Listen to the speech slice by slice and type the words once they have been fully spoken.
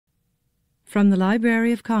From the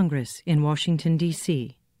Library of Congress in Washington,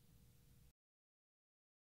 D.C.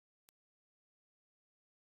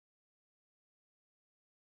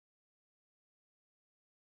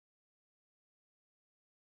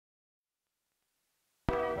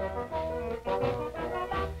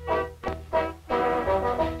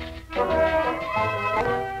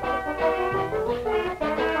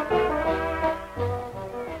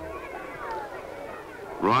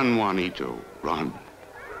 Run, Juanito, run.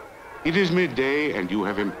 It is midday and you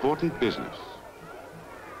have important business.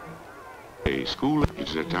 A school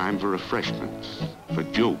is a time for refreshments, for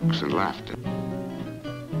jokes and laughter.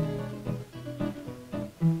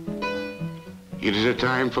 It is a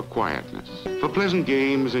time for quietness, for pleasant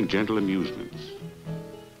games and gentle amusements.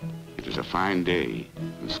 It is a fine day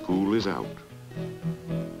and school is out.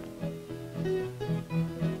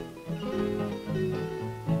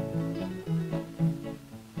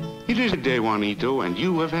 It is a day, Juanito, and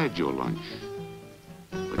you have had your lunch.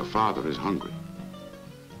 But your father is hungry.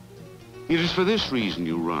 It is for this reason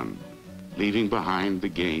you run, leaving behind the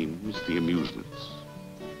games, the amusements.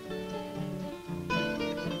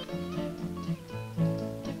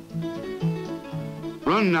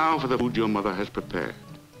 Run now for the food your mother has prepared.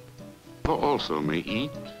 For also may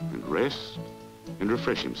eat and rest and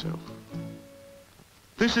refresh himself.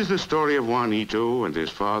 This is the story of Juanito and his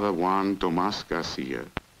father Juan Tomas Garcia,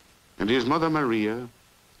 and his mother Maria,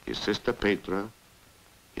 his sister Petra,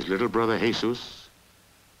 his little brother Jesus,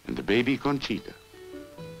 and the baby Conchita.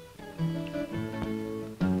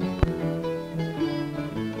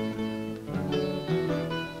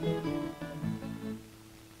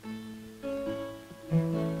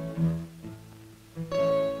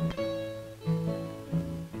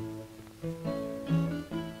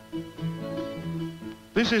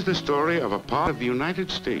 This is the story of a part of the United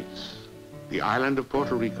States, the island of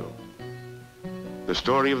Puerto Rico. The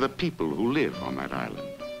story of the people who live on that island.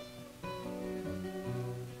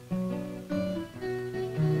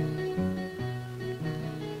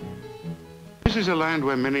 This is a land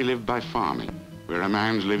where many live by farming, where a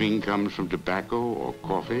man's living comes from tobacco or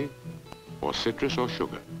coffee or citrus or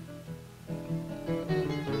sugar.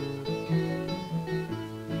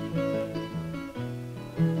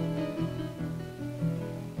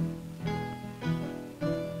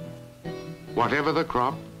 Whatever the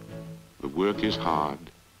crop, the work is hard,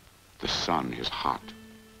 the sun is hot.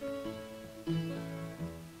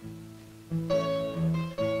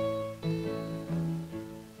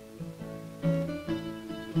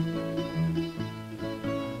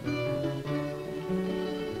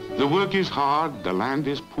 The work is hard, the land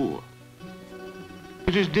is poor.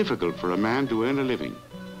 It is difficult for a man to earn a living.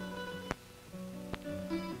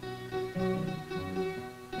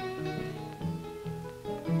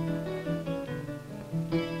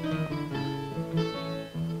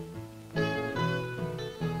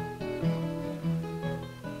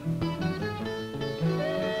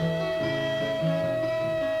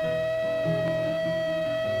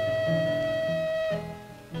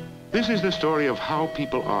 This is the story of how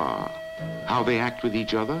people are, how they act with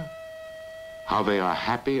each other, how they are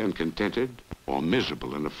happy and contented or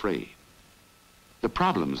miserable and afraid, the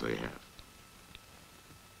problems they have.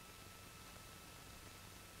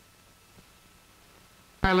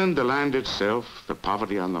 Island, the land itself, the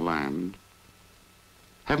poverty on the land,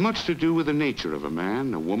 have much to do with the nature of a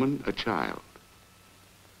man, a woman, a child.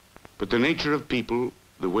 But the nature of people,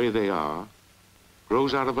 the way they are,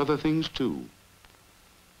 grows out of other things too.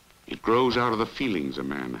 It grows out of the feelings a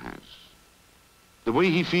man has. The way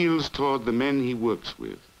he feels toward the men he works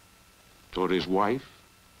with, toward his wife,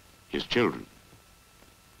 his children.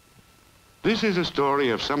 This is a story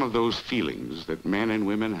of some of those feelings that men and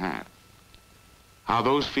women have. How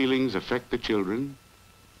those feelings affect the children,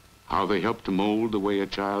 how they help to mold the way a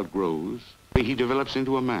child grows, the way he develops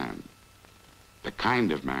into a man, the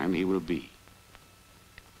kind of man he will be.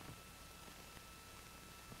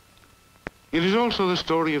 It is also the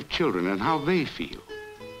story of children and how they feel,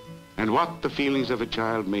 and what the feelings of a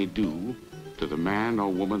child may do to the man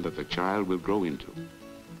or woman that the child will grow into.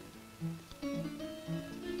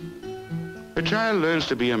 A child learns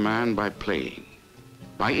to be a man by playing,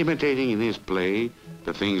 by imitating in his play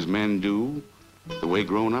the things men do, the way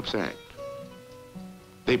grown-ups act.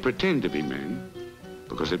 They pretend to be men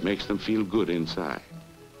because it makes them feel good inside.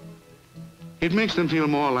 It makes them feel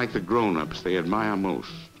more like the grown-ups they admire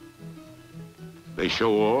most. They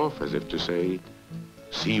show off as if to say,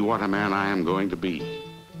 see what a man I am going to be,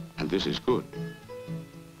 and this is good.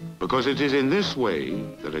 Because it is in this way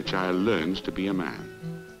that a child learns to be a man.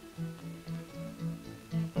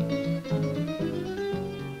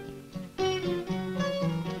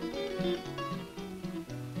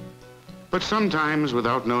 But sometimes,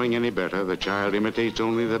 without knowing any better, the child imitates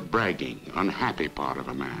only the bragging, unhappy part of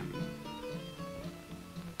a man.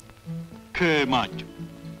 Che macho.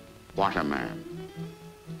 What a man.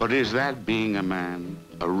 But is that being a man,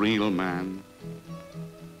 a real man?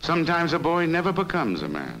 Sometimes a boy never becomes a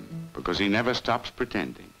man because he never stops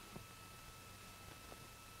pretending.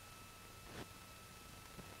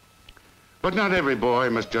 But not every boy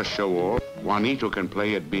must just show off. Juanito can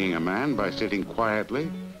play at being a man by sitting quietly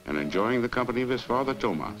and enjoying the company of his father,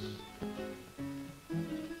 Tomas.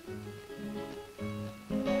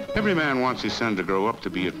 Every man wants his son to grow up to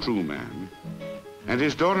be a true man, and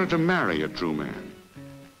his daughter to marry a true man.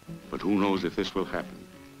 But who knows if this will happen?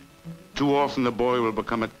 Too often the boy will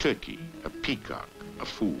become a turkey, a peacock, a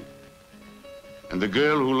fool. And the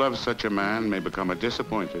girl who loves such a man may become a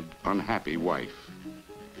disappointed, unhappy wife.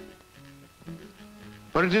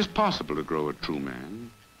 But it is possible to grow a true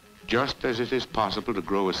man, just as it is possible to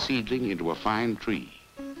grow a seedling into a fine tree.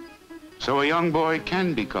 So a young boy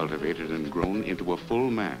can be cultivated and grown into a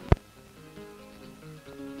full man.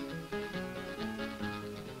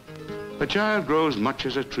 A child grows much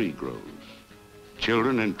as a tree grows.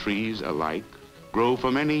 Children and trees alike grow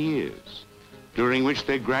for many years, during which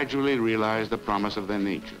they gradually realize the promise of their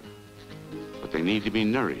nature. But they need to be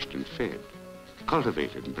nourished and fed,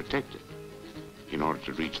 cultivated and protected in order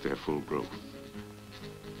to reach their full growth.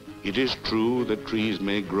 It is true that trees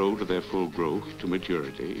may grow to their full growth, to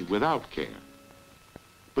maturity, without care.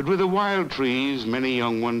 But with the wild trees, many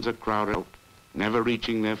young ones are crowded out, never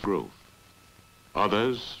reaching their growth.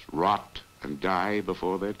 Others rot and die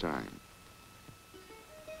before their time.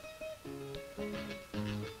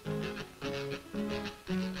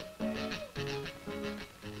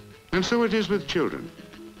 And so it is with children.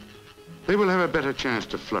 They will have a better chance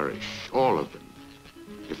to flourish, all of them,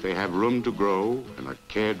 if they have room to grow and are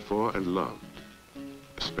cared for and loved,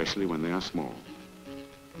 especially when they are small.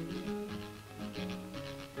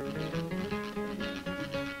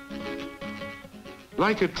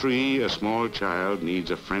 Like a tree, a small child needs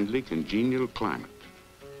a friendly, congenial climate.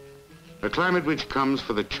 A climate which comes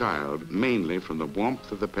for the child mainly from the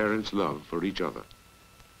warmth of the parents' love for each other.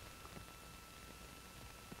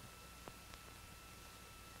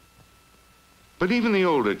 But even the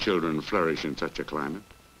older children flourish in such a climate.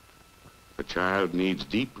 A child needs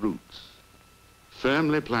deep roots,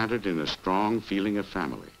 firmly planted in a strong feeling of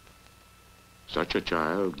family. Such a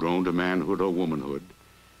child, grown to manhood or womanhood,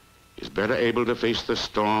 is better able to face the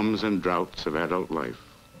storms and droughts of adult life.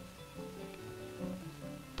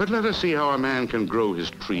 But let us see how a man can grow his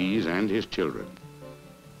trees and his children.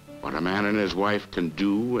 What a man and his wife can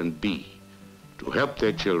do and be to help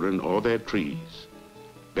their children or their trees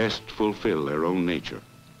best fulfill their own nature.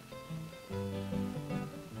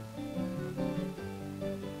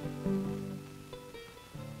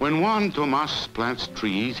 When Juan Tomas plants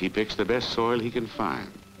trees, he picks the best soil he can find.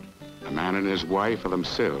 A man and his wife are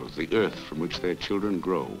themselves the earth from which their children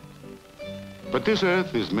grow. But this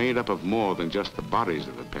earth is made up of more than just the bodies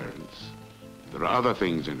of the parents. There are other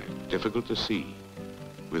things in it, difficult to see,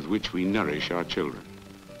 with which we nourish our children.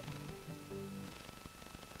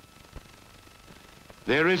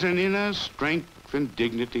 There is an inner strength and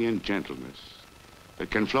dignity and gentleness that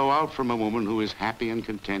can flow out from a woman who is happy and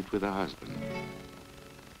content with her husband.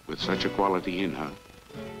 With such a quality in her,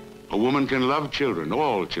 a woman can love children,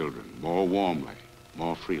 all children, more warmly,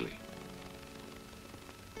 more freely.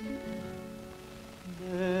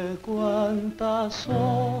 De cuántas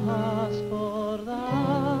hojas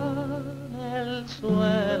bordan el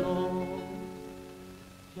suelo,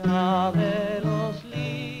 ya de los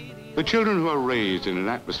lirios. The children who are raised in an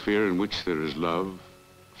atmosphere in which there is love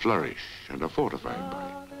flourish and are fortified by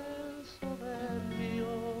it.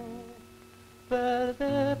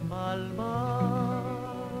 Verde palmar,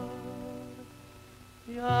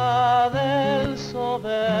 ya del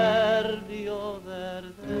soberbio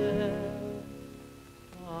verde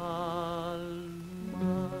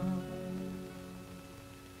palmar.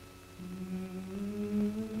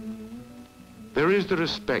 There is the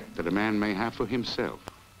respect that a man may have for himself.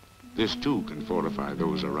 This too can fortify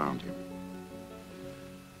those around him.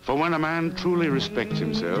 For when a man truly respects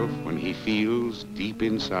himself, when he feels deep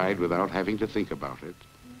inside without having to think about it,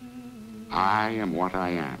 I am what I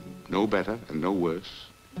am, no better and no worse,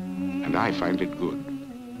 and I find it good.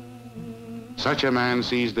 Such a man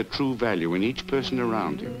sees the true value in each person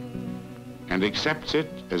around him and accepts it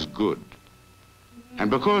as good. And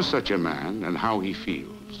because such a man and how he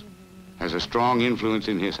feels has a strong influence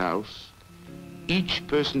in his house, each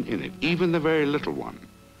person in it, even the very little one,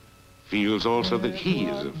 feels also that he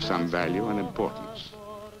is of some value and importance.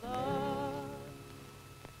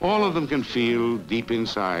 All of them can feel deep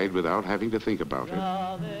inside without having to think about it.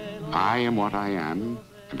 I am what I am,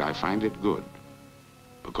 and I find it good,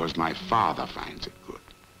 because my father finds it good.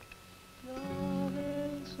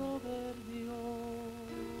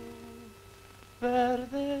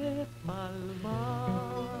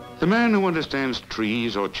 The man who understands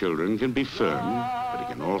trees or children can be firm, but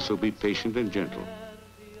he can also be patient and gentle.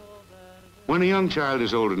 When a young child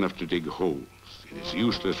is old enough to dig holes, it is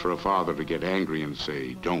useless for a father to get angry and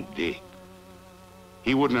say, "Don't dig."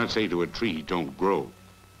 He would not say to a tree, "Don't grow."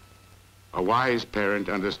 A wise parent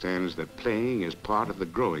understands that playing is part of the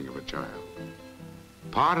growing of a child,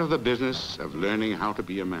 part of the business of learning how to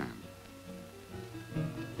be a man.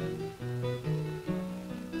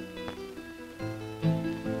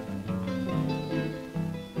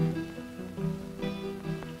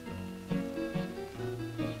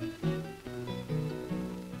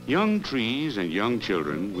 Young trees and young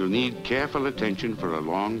children will need careful attention for a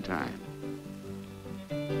long time.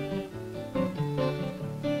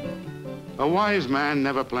 A wise man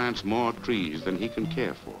never plants more trees than he can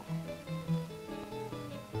care for.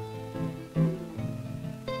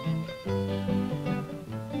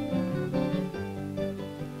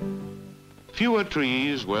 Fewer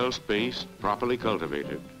trees, well spaced, properly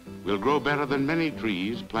cultivated, will grow better than many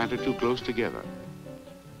trees planted too close together.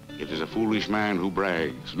 It is a foolish man who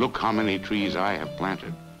brags, "Look how many trees I have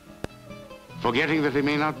planted," forgetting that he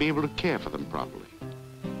may not be able to care for them properly,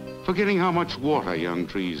 forgetting how much water young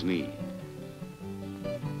trees need.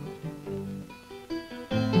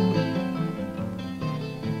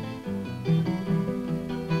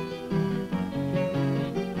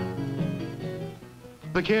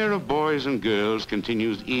 The care of boys and girls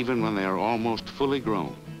continues even when they are almost fully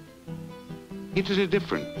grown. It is a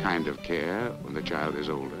different kind of care when the child is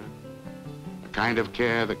older, a kind of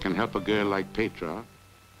care that can help a girl like Petra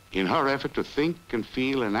in her effort to think and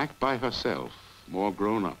feel and act by herself, more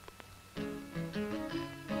grown up.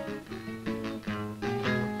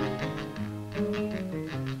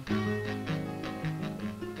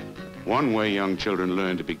 One way young children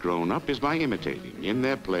learn to be grown up is by imitating in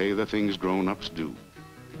their play the things grown-ups do.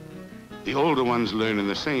 The older ones learn in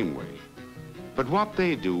the same way. But what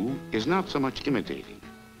they do is not so much imitating,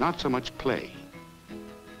 not so much play.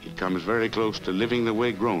 It comes very close to living the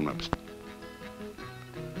way grown-ups do.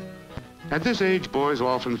 At this age, boys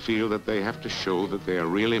often feel that they have to show that they are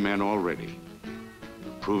really men already,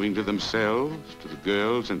 proving to themselves, to the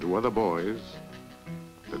girls, and to other boys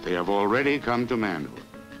that they have already come to manhood.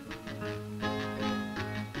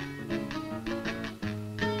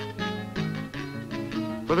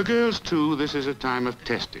 For the girls, too, this is a time of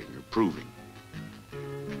testing, of proving.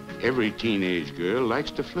 Every teenage girl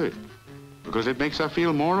likes to flirt because it makes her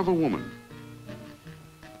feel more of a woman.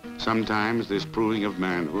 Sometimes this proving of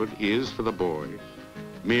manhood is, for the boy,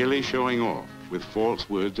 merely showing off with false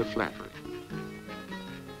words of flattery.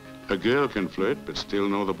 A girl can flirt but still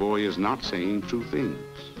know the boy is not saying true things.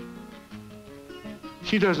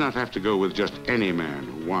 She does not have to go with just any man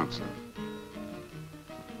who wants her.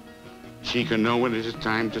 She can know when it is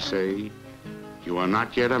time to say, "You are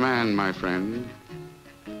not yet a man, my friend.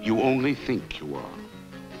 You only think you are."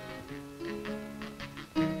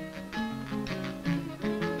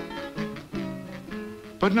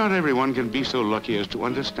 But not everyone can be so lucky as to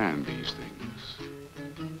understand these things.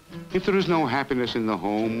 If there is no happiness in the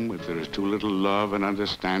home, if there is too little love and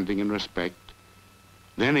understanding and respect,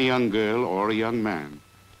 then a young girl or a young man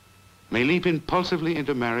may leap impulsively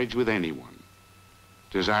into marriage with anyone,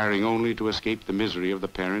 desiring only to escape the misery of the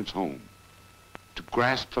parents' home, to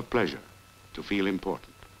grasp for pleasure, to feel important.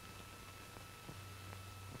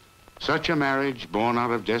 Such a marriage, born out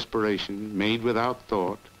of desperation, made without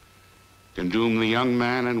thought, can doom the young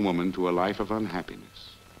man and woman to a life of unhappiness.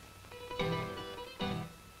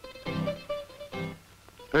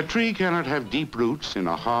 A tree cannot have deep roots in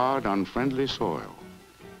a hard, unfriendly soil.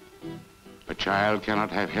 A child cannot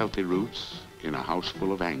have healthy roots in a house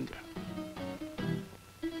full of anger.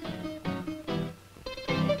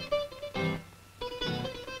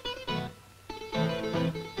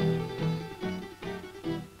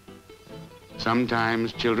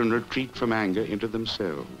 Sometimes children retreat from anger into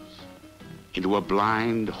themselves, into a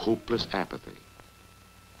blind, hopeless apathy.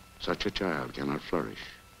 Such a child cannot flourish.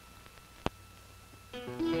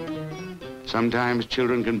 Sometimes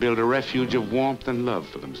children can build a refuge of warmth and love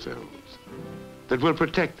for themselves that will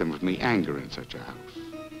protect them from the anger in such a house.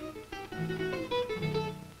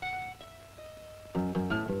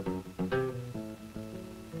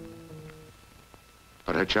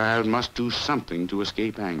 But a child must do something to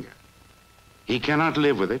escape anger. He cannot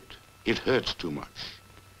live with it. It hurts too much.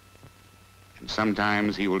 And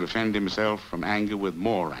sometimes he will defend himself from anger with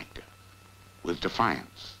more anger, with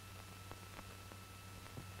defiance.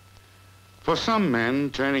 For some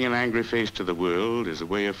men, turning an angry face to the world is a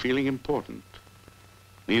way of feeling important,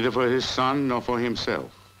 neither for his son nor for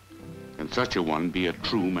himself. Can such a one be a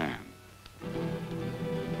true man?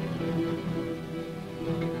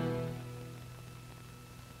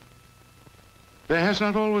 There has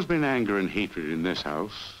not always been anger and hatred in this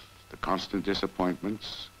house. The constant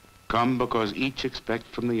disappointments come because each expects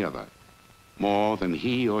from the other more than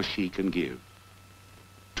he or she can give.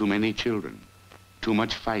 Too many children, too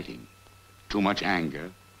much fighting, too much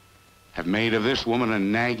anger have made of this woman a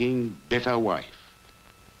nagging, bitter wife,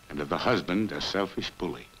 and of the husband a selfish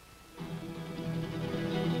bully.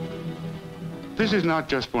 This is not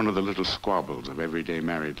just one of the little squabbles of everyday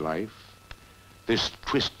married life. This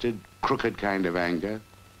twisted, crooked kind of anger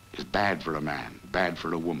is bad for a man, bad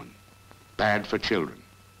for a woman, bad for children.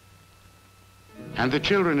 And the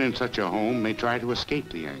children in such a home may try to escape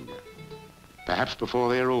the anger, perhaps before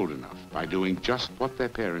they are old enough, by doing just what their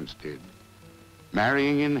parents did,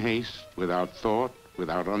 marrying in haste, without thought,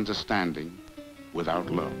 without understanding, without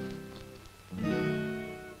love.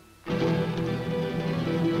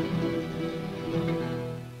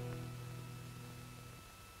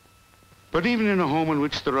 But even in a home in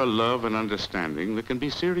which there are love and understanding, there can be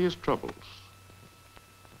serious troubles.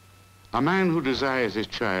 A man who desires his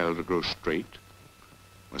child to grow straight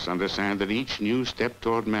must understand that each new step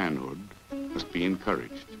toward manhood must be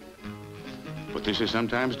encouraged. But this is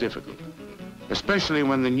sometimes difficult, especially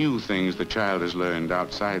when the new things the child has learned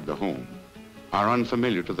outside the home are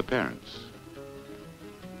unfamiliar to the parents.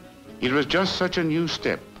 It was just such a new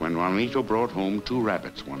step when Juanito brought home 2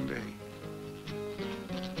 rabbits one day.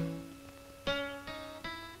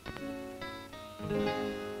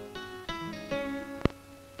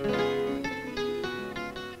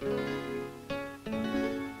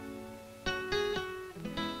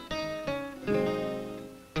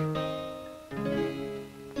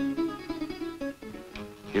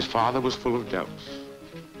 His father was full of doubts.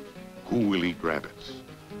 Who will eat rabbits?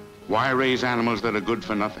 Why raise animals that are good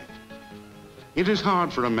for nothing? It is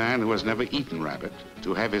hard for a man who has never eaten rabbit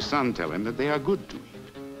to have his son tell him that they are good to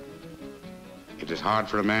eat. It is hard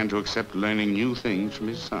for a man to accept learning new things from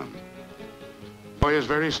his son. The boy is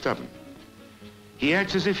very stubborn. He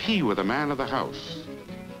acts as if he were the man of the house.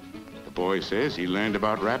 The boy says he learned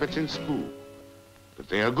about rabbits in school, that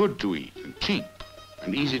they are good to eat and cheap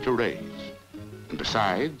and easy to raise. And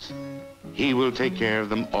besides, he will take care of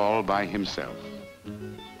them all by himself.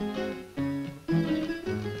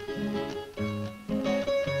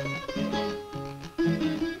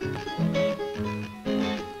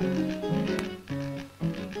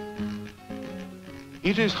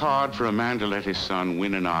 It is hard for a man to let his son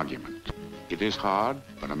win an argument. It is hard,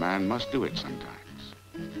 but a man must do it sometimes.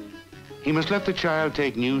 He must let the child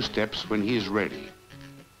take new steps when he is ready.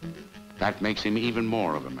 That makes him even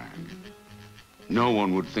more of a man. No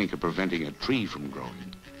one would think of preventing a tree from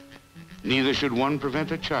growing. Neither should one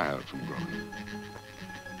prevent a child from growing.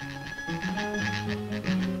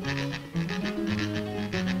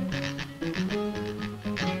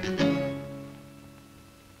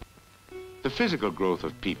 The physical growth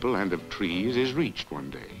of people and of trees is reached one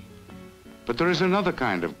day. But there is another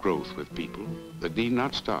kind of growth with people that need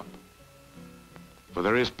not stop. For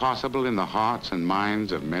there is possible in the hearts and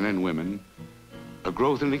minds of men and women a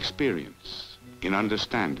growth in experience, in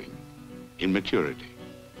understanding, in maturity.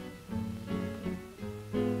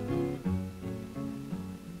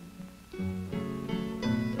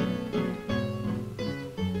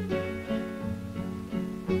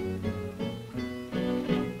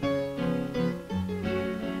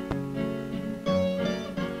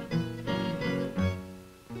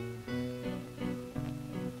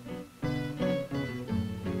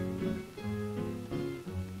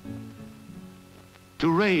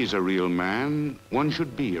 To raise a real man, one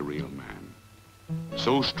should be a real man,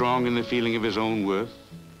 so strong in the feeling of his own worth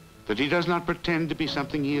that he does not pretend to be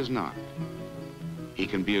something he is not. He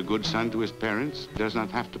can be a good son to his parents, does not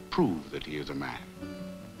have to prove that he is a man.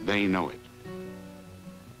 They know it.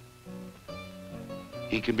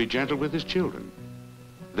 He can be gentle with his children.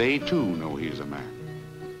 They too know he is a man.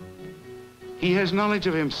 He has knowledge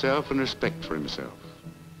of himself and respect for himself.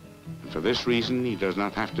 And for this reason, he does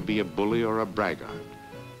not have to be a bully or a braggart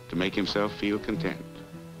to make himself feel content.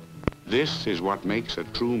 This is what makes a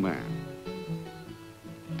true man.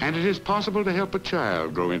 And it is possible to help a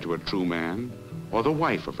child grow into a true man or the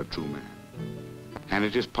wife of a true man. And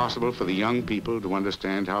it is possible for the young people to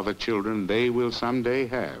understand how the children they will someday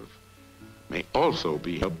have may also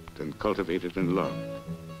be helped and cultivated and loved,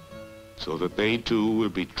 so that they too will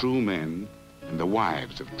be true men and the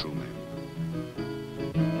wives of true men.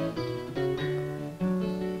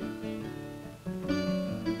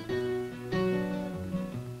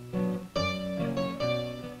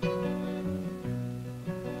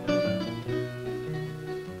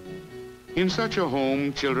 In such a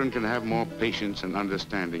home, children can have more patience and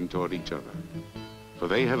understanding toward each other, for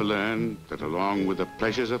they have learned that along with the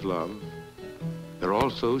pleasures of love, there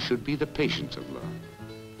also should be the patience of love,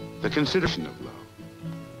 the consideration of love,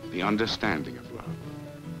 the understanding of love.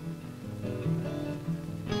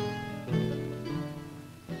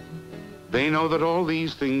 They know that all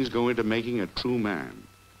these things go into making a true man.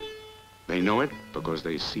 They know it because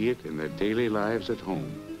they see it in their daily lives at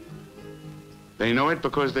home. They know it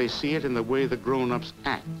because they see it in the way the grown-ups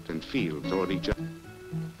act and feel toward each other,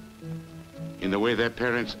 in the way their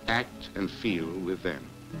parents act and feel with them.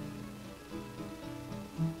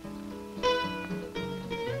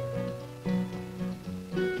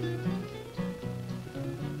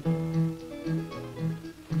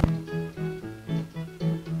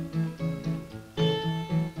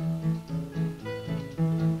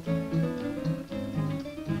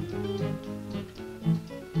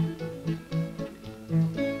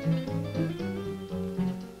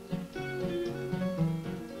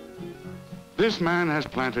 This man has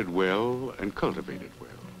planted well and cultivated well.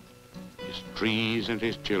 His trees and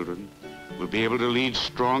his children will be able to lead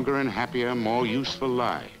stronger and happier, more useful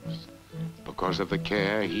lives because of the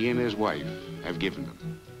care he and his wife have given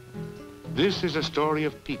them. This is a story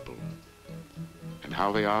of people and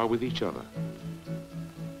how they are with each other.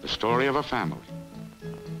 The story of a family.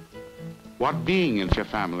 What being in a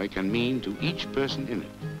family can mean to each person in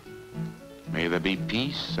it. May there be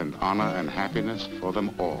peace and honor and happiness for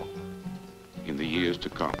them all in the years to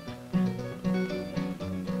come.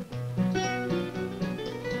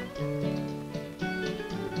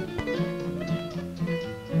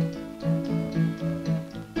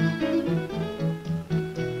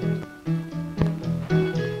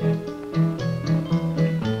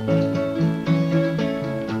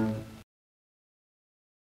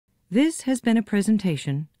 This has been a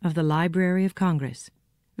presentation of the Library of Congress.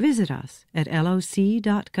 Visit us at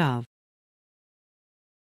loc.gov.